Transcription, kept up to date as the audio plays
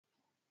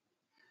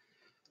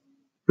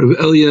Rabbi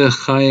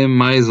Eliyahu Chaim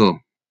Meisel,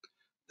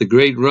 the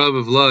great Rav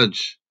of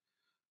Lodz,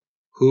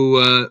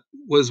 who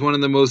was one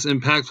of the most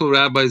impactful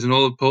rabbis in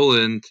all of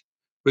Poland.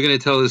 We're going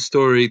to tell his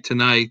story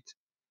tonight,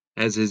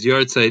 as his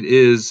Yahrtzeit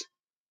is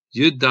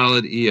Yud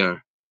Daled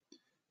Iyar.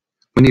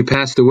 When he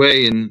passed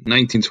away in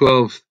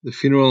 1912, the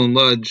funeral in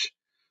Lodz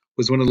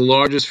was one of the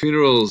largest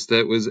funerals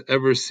that was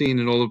ever seen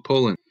in all of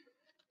Poland.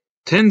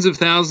 Tens of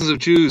thousands of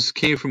Jews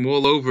came from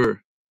all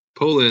over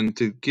Poland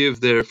to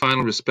give their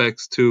final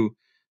respects to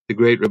the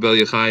great Rabbi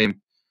Eliyahu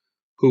Chaim,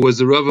 who was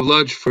the Rav of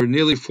Lodz for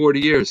nearly 40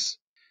 years.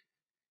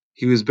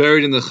 He was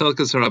buried in the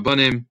Chelkas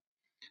HaRabbanim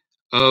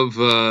of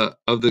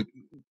the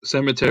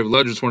cemetery of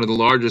Lodz. It's one of the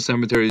largest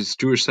cemeteries,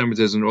 Jewish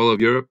cemeteries in all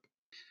of Europe.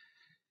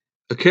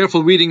 A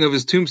careful reading of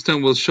his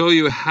tombstone will show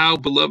you how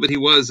beloved he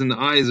was in the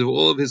eyes of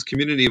all of his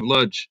community of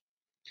Lodz.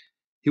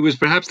 He was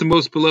perhaps the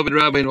most beloved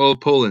rabbi in all of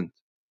Poland.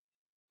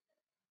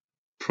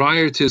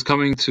 Prior to his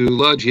coming to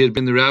Lodz, he had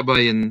been the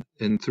rabbi in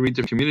 3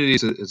 different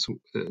communities,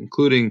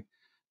 including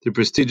the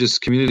prestigious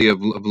community of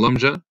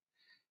Lomza.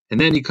 And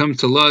then he comes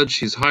to Lodz.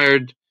 He's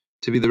hired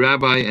to be the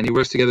rabbi, and he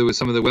works together with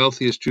some of the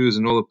wealthiest Jews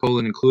in all of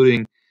Poland,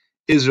 including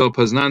Israel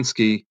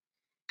Poznański,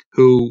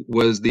 who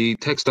was the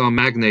textile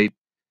magnate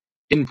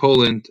in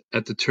Poland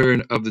at the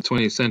turn of the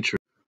 20th century.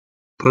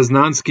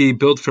 Poznański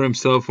built for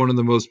himself one of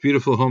the most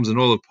beautiful homes in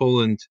all of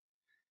Poland,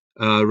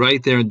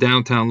 right there in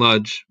downtown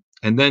Lodz.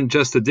 And then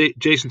just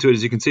adjacent to it,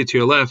 as you can see to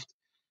your left,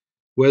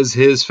 was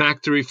his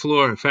factory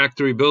floor,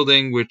 factory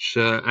building, which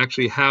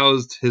actually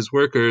housed his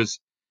workers,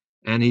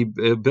 and he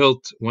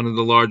built one of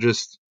the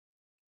largest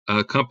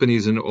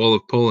companies in all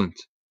of Poland.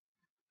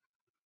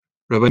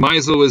 Rabbi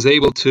Meisel was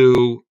able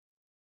to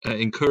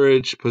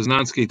encourage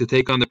Poznański to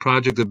take on the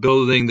project of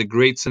building the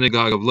great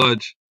synagogue of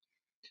Lodz.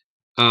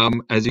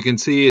 As you can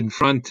see in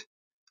front,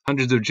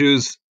 hundreds of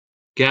Jews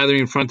gathering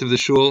in front of the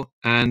shul,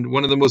 and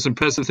one of the most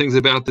impressive things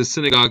about this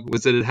synagogue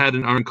was that it had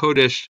an Aron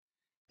Kodesh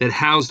that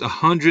housed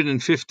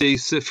 150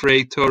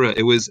 Sifrei Torah.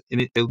 It was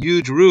in a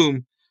huge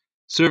room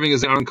serving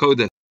as the Aron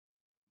Kodesh.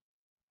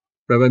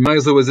 Rabbi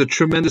Meisel was a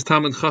tremendous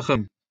Talmid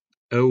Chacham.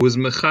 It was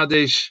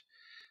mechadesh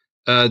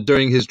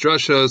during his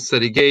drushos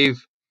that he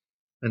gave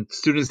and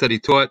students that he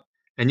taught,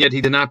 and yet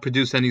he did not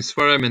produce any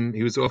Sfarim, and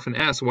he was often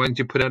asked, why didn't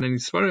you put out any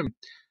Sfarim?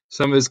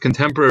 Some of his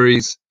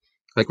contemporaries,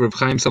 like Rav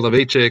Chaim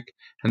Soloveitchik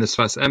and the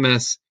Sfas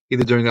Emes,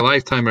 either during their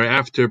lifetime or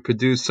after,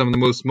 produced some of the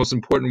most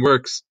important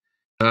works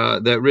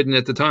that written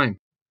at the time.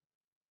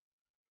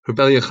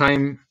 Rabbi Eliyahu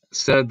Chaim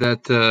said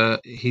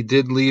that he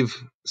did leave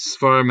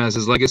Sfarim as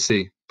his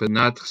legacy, but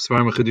not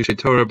Sfarim Chiddushei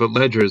Torah, but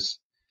ledgers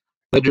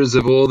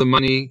of all the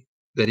money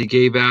that he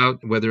gave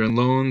out, whether in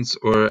loans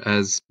or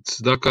as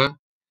tzedakah.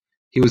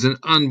 He was an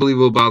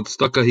unbelievable Baal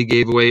tzedakah. He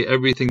gave away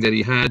everything that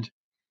he had,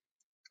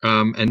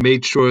 and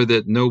made sure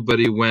that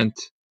nobody went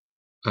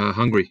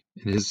hungry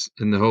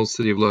in the whole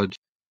city of Lodz.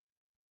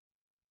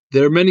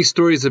 There are many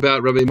stories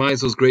about Rabbi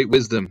Meisel's great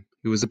wisdom.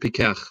 He was a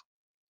pikach.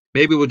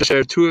 Maybe we'll just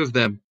share 2 of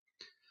them.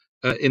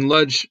 In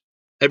Lodz,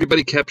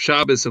 everybody kept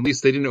Shabbos. At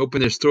least they didn't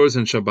open their stores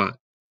on Shabbat.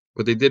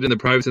 What they did in the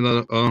private in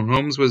their own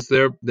homes was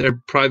their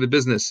private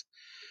business.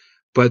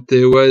 But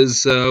there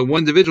was one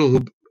individual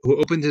who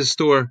opened his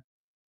store,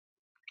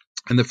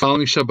 and the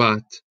following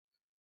Shabbat,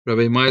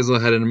 Rabbi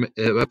Meisel had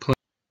a plan.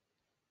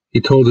 He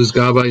told his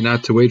gabbai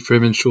not to wait for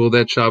him in shul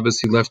that Shabbos.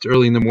 He left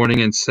early in the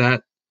morning and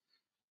sat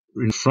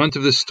in front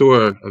of the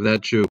store of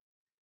that Jew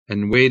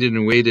and waited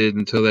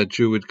until that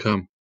Jew would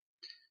come.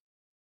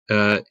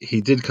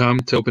 He did come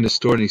to open his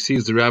store, and he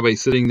sees the rabbi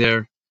sitting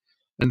there.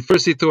 And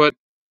first he thought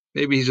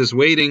maybe he's just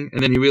waiting,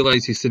 and then he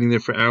realized he's sitting there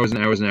for hours and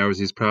hours and hours.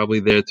 He's probably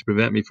there to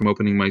prevent me from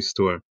opening my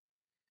store.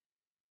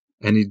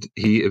 And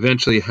he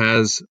eventually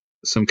has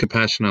some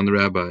compassion on the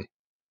rabbi.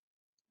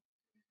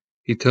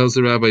 He tells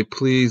the rabbi,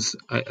 please,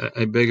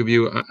 I beg of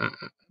you,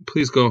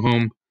 please go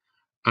home.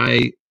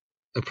 I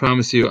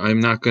promise you I'm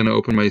not going to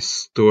open my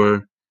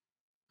store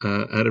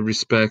out of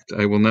respect.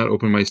 I will not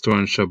open my store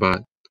on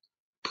Shabbat.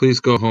 Please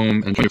go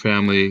home and join your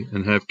family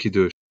and have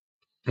Kiddush.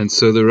 And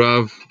so the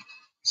Rav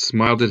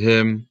smiled at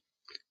him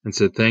and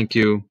said thank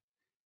you,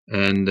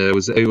 and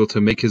was able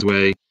to make his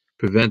way,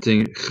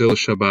 preventing Chil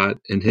Shabbat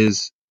in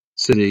his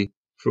city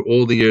for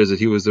all the years that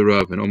he was the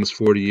Rav, and almost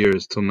 40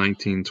 years, till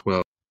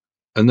 1912.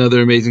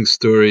 Another amazing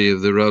story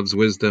of the Rav's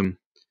wisdom.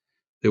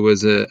 There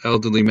was an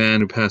elderly man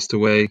who passed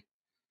away,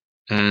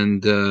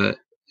 and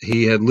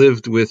he had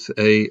lived with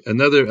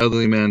another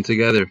elderly man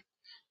together.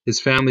 His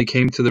family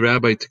came to the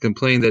rabbi to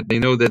complain that they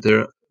know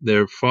that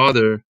their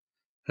father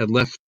had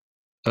left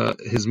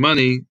his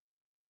money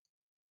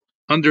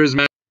under his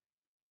mat,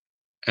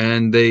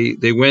 and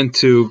they went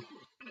to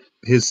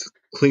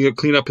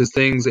clean up his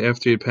things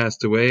after he had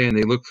passed away, and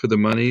they looked for the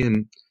money, and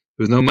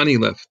there was no money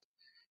left.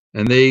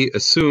 And they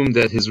assumed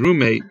that his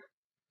roommate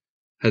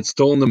had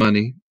stolen the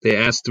money. They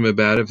asked him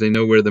about it, if they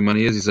know where the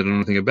money is. He said, I don't know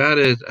anything about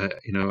it.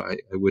 I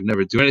would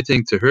never do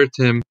anything to hurt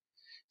him.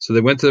 So they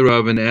went to the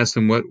Rav and asked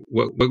him what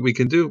we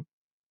can do.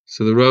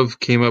 So the Rav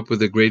came up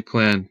with a great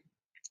plan.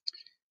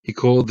 He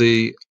called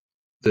the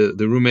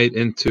roommate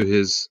into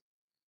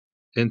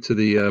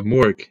the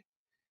morgue,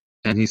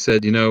 and he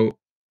said,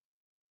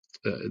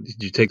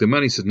 did you take the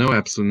money? He said, no,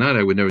 absolutely not.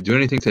 I would never do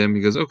anything to him.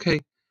 He goes,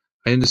 okay,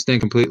 I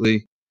understand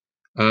completely.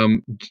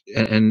 And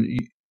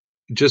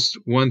just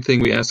one thing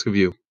we ask of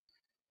you.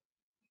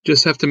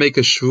 Just have to make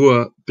a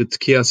shvua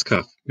b'tkiyas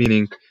kaf,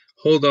 meaning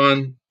hold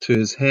on to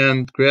his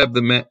hand, grab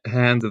the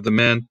hand of the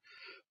man,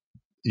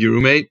 your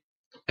roommate,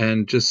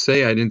 and just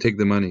say, I didn't take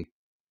the money.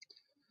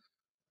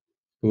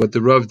 What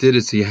the Rav did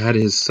is he had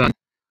his son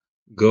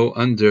go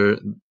under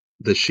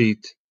the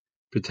sheet,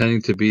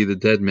 pretending to be the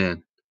dead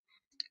man.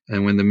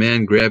 And when the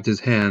man grabbed his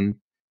hand,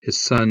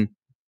 his son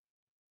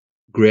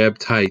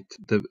grabbed tight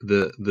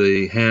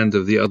the hand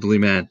of the elderly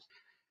man.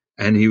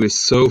 And he was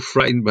so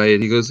frightened by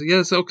it. He goes,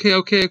 yes, okay,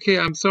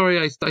 I'm sorry,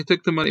 I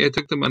took the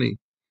money.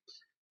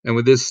 And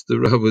with this, the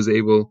Rav was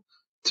able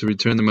to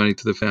return the money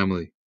to the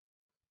family.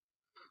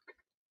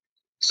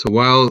 So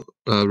while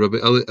Rabbi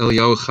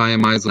Eliyahu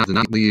Chaim Meisel did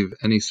not leave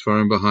any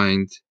Sfarim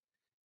behind,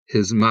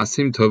 his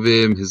Ma'asim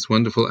Tovim, his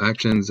wonderful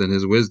actions, and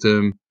his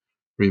wisdom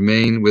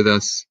remain with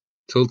us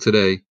till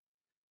today.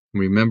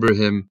 Remember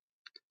him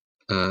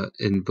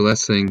in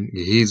blessing.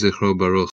 Yehi Zichro Baruch.